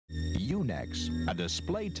Unex, a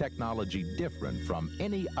display technology different from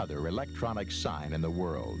any other electronic sign in the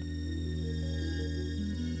world.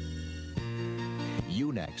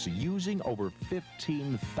 Unex, using over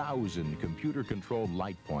 15,000 computer-controlled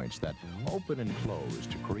light points that open and close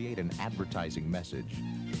to create an advertising message.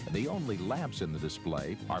 The only lamps in the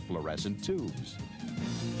display are fluorescent tubes.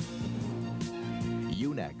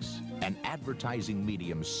 Unex, an advertising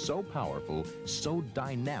medium so powerful, so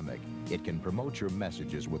dynamic, it can promote your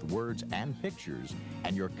messages with words and pictures,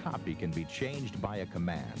 and your copy can be changed by a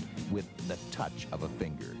command with the touch of a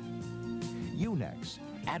finger. Unex,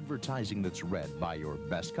 advertising that's read by your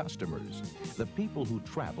best customers, the people who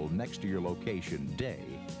travel next to your location day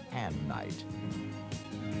and night.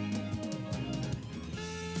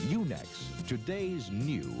 Unex, today's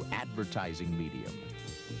new advertising medium.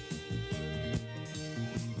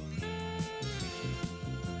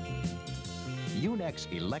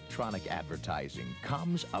 Unex electronic advertising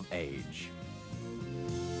comes of age.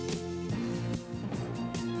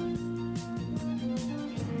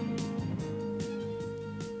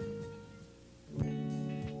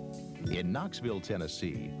 In Knoxville,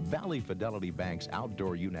 Tennessee, Valley Fidelity Bank's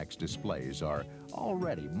outdoor Unex displays are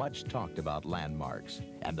already much talked about landmarks,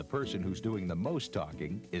 and the person who's doing the most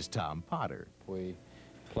talking is Tom Potter. We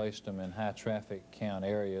placed them in high traffic count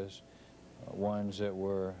areas, ones that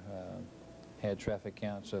were had traffic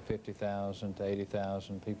counts of 50,000 to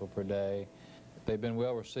 80,000 people per day. They've been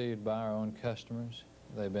well received by our own customers.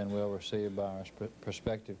 They've been well received by our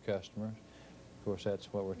prospective customers. Of course,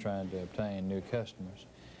 that's what we're trying to obtain, new customers.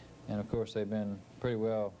 And of course, they've been pretty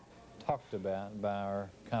well talked about by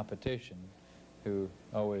our competition, who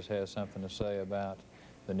always has something to say about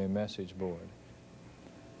the new message board.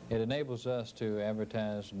 It enables us to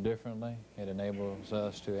advertise differently. It enables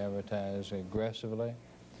us to advertise aggressively.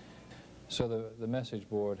 So the message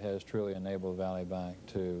board has truly enabled Valley Bank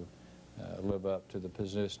to live up to the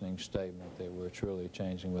positioning statement that we're truly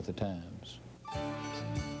changing with the times.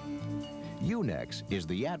 Unex is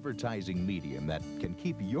the advertising medium that can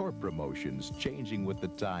keep your promotions changing with the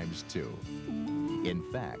times too. In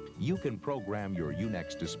fact, you can program your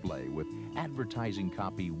Unex display with advertising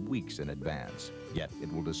copy weeks in advance, yet it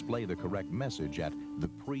will display the correct message at the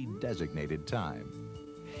pre-designated time.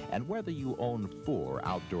 And whether you own 4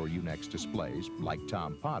 outdoor Unex displays, like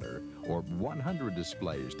Tom Potter, or 100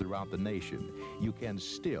 displays throughout the nation, you can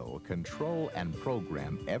still control and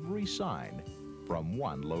program every sign from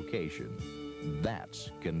one location.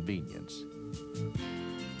 That's convenience.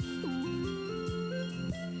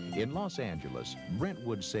 In Los Angeles,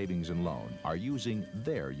 Brentwood Savings and Loan are using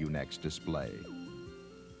their Unex display.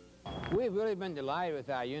 We've really been delighted with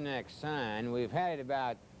our Unex sign. We've had it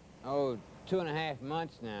about, 2.5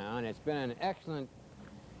 months now, and it's been an excellent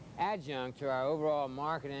adjunct to our overall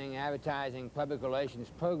marketing, advertising, public relations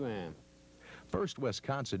program. First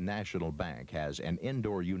Wisconsin National Bank has an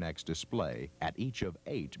indoor Unex display at each of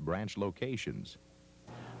 8 branch locations.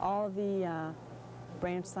 All of the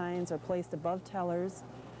branch signs are placed above tellers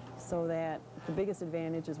so that the biggest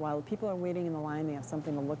advantage is while the people are waiting in the line, they have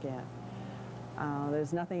something to look at.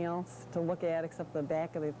 There's nothing else to look at except the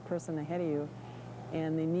back of the person ahead of you,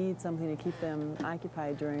 and they need something to keep them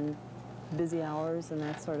occupied during busy hours and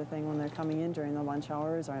that sort of thing when they're coming in during the lunch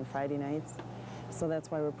hours or on Friday nights. So that's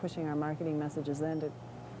why we're pushing our marketing messages then to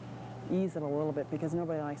ease it a little bit, because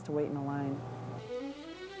nobody likes to wait in a line.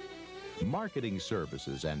 Marketing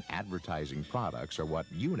services and advertising products are what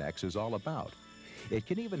Unex is all about. It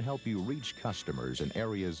can even help you reach customers in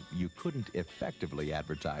areas you couldn't effectively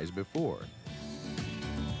advertise before,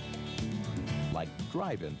 like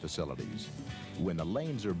drive-in facilities. When the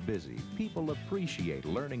lanes are busy, people appreciate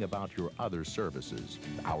learning about your other services,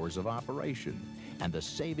 hours of operation, and the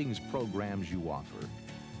savings programs you offer.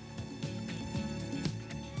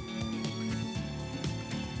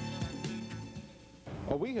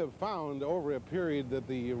 Well, we have found over a period that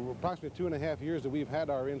the approximately 2.5 years that we've had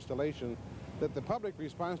our installation, that the public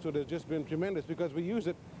response to it has just been tremendous, because we use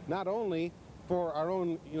it not only for our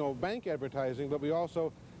own, bank advertising, but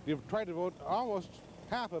we've tried to devote almost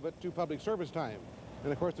half of it to public service time.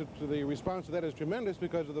 And of course, the response to that is tremendous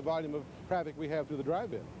because of the volume of traffic we have through the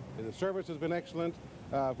drive-in. The service has been excellent.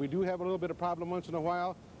 If we do have a little bit of problem once in a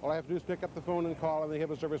while, all I have to do is pick up the phone and call, and they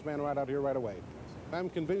have a serviceman right out here right away. I'm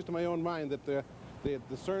convinced in my own mind that the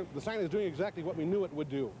sign is doing exactly what we knew it would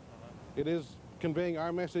do. It is conveying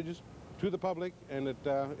our messages to the public, and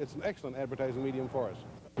it's an excellent advertising medium for us.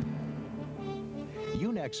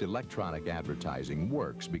 Unex electronic advertising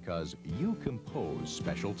works because you compose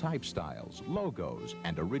special type styles, logos,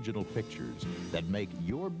 and original pictures that make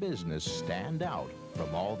your business stand out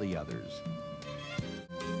from all the others.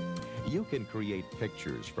 You can create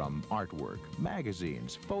pictures from artwork,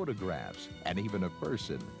 magazines, photographs, and even a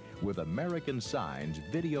person with American Sign's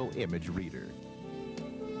video image reader.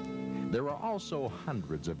 There are also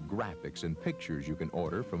hundreds of graphics and pictures you can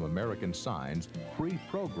order from American Sign's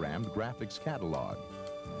pre-programmed graphics catalog.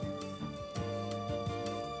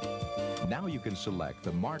 Now you can select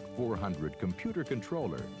the Mark 400 computer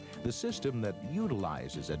controller, the system that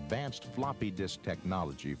utilizes advanced floppy disk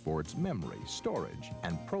technology for its memory, storage,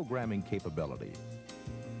 and programming capability.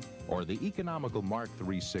 Or the economical Mark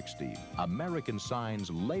 360, American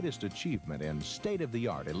Sign's latest achievement in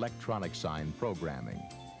state-of-the-art electronic sign programming.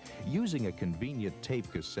 Using a convenient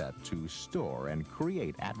tape cassette to store and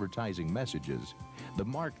create advertising messages, the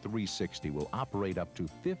Mark 360 will operate up to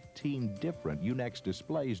 15 different UNEX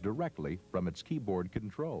displays directly from its keyboard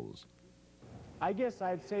controls. I guess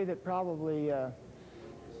I'd say that probably the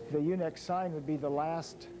UNEX sign would be the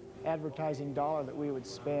last advertising dollar that we would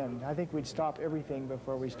spend. I think we'd stop everything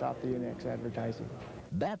before we stop the UNEX advertising.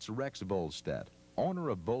 That's Rex Volstedt, owner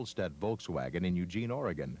of Volstedt Volkswagen in Eugene,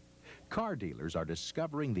 Oregon. Car dealers are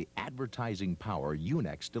discovering the advertising power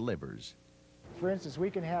UNEX delivers. For instance, we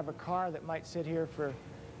can have a car that might sit here for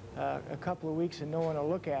a couple of weeks and no one will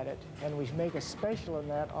look at it, and we make a special in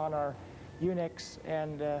that on our UNEX,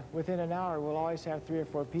 and within an hour we'll always have 3 or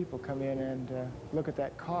 4 people come in and look at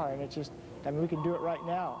that car, and it's just, I mean, we can do it right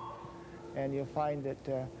now. And you'll find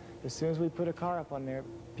that as soon as we put a car up on there,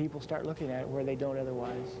 people start looking at it where they don't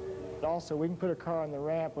otherwise. Also, we can put a car on the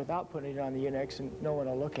ramp without putting it on the UNEX and no one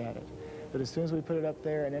will look at it. But as soon as we put it up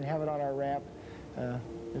there and then have it on our ramp,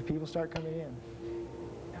 the people start coming in.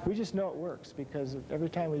 We just know it works because every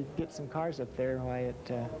time we get some cars up there, why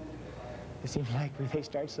it seems like they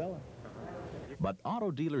start selling. But auto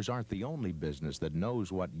dealers aren't the only business that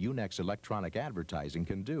knows what UNEX electronic advertising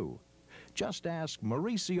can do. Just ask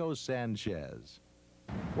Mauricio Sanchez.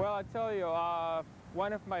 Well, I tell you,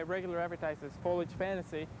 one of my regular advertisers, Foliage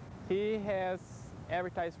Fantasy, he has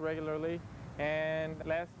advertised regularly, and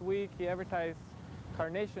last week he advertised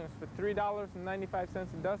carnations for $3.95 a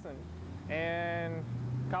dozen. And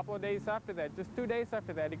a couple of days after that, just 2 days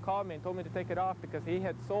after that, he called me and told me to take it off because he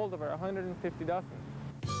had sold over 150 dozen.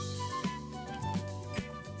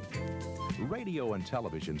 Radio and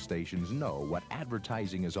television stations know what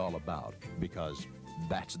advertising is all about because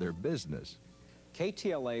that's their business.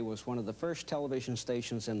 KTLA was one of the first television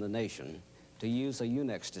stations in the nation to use a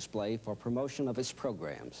UNEX display for promotion of its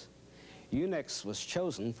programs. UNEX was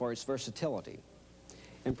chosen for its versatility.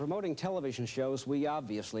 In promoting television shows, we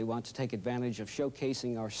obviously want to take advantage of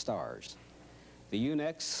showcasing our stars. The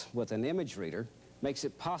UNEX, with an image reader, makes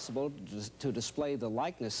it possible to display the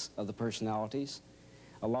likeness of the personalities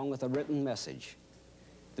along with a written message.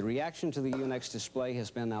 The reaction to the UNEX display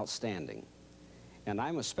has been outstanding, and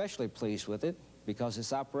I'm especially pleased with it because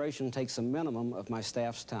its operation takes a minimum of my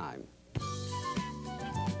staff's time.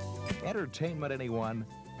 Entertainment, anyone?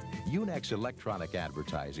 UNEX electronic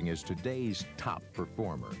advertising is today's top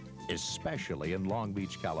performer, especially in Long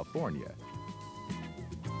Beach, California.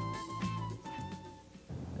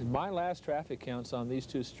 In my last traffic counts on these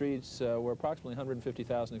 2 streets were approximately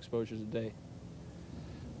 150,000 exposures a day.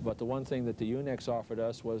 But the one thing that the UNEX offered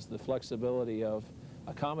us was the flexibility of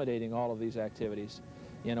accommodating all of these activities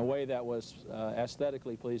in a way that was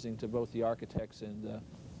aesthetically pleasing to both the architects and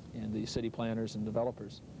the city planners and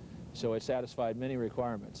developers. So it satisfied many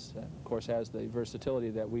requirements. Of course, has the versatility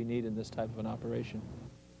that we need in this type of an operation.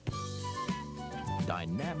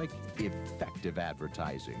 Dynamic, effective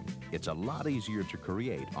advertising. It's a lot easier to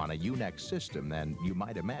create on a UNEX system than you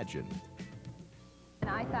might imagine. And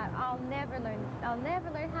I thought, I'll never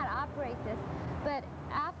learn how to operate this. But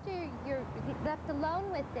after you're left alone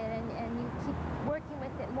with it and you keep working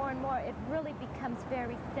with it more and more, it really becomes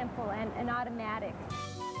very simple and automatic.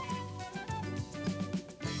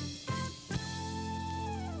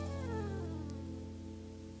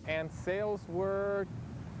 And sales were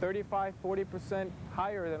 35–40%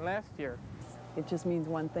 higher than last year. It just means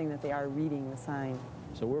one thing, that they are reading the sign.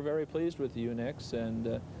 So we're very pleased with the UNEX,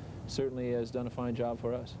 and certainly has done a fine job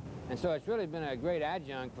for us. And so it's really been a great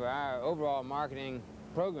adjunct for our overall marketing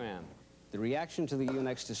program. The reaction to the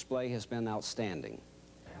UNEX display has been outstanding.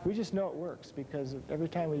 We just know it works because every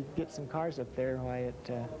time we get some cars up there, why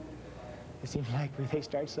it seems like they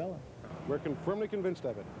start selling. We're firmly convinced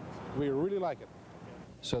of it. We really like it.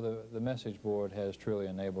 So the message board has truly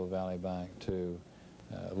enabled Valley Bank to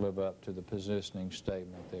live up to the positioning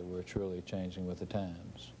statement that we're truly changing with the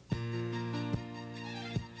times.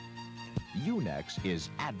 UNEX is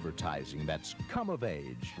advertising that's come of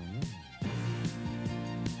age.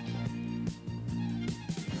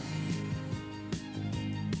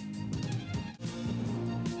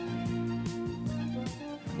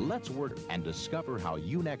 Let's work and discover how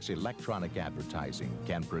Unex electronic advertising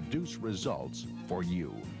can produce results for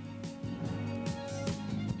you.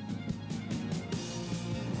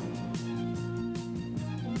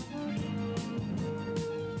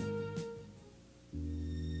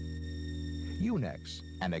 Unex,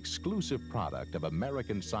 an exclusive product of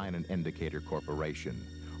American Sign and Indicator Corporation,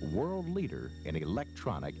 world leader in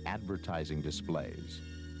electronic advertising displays.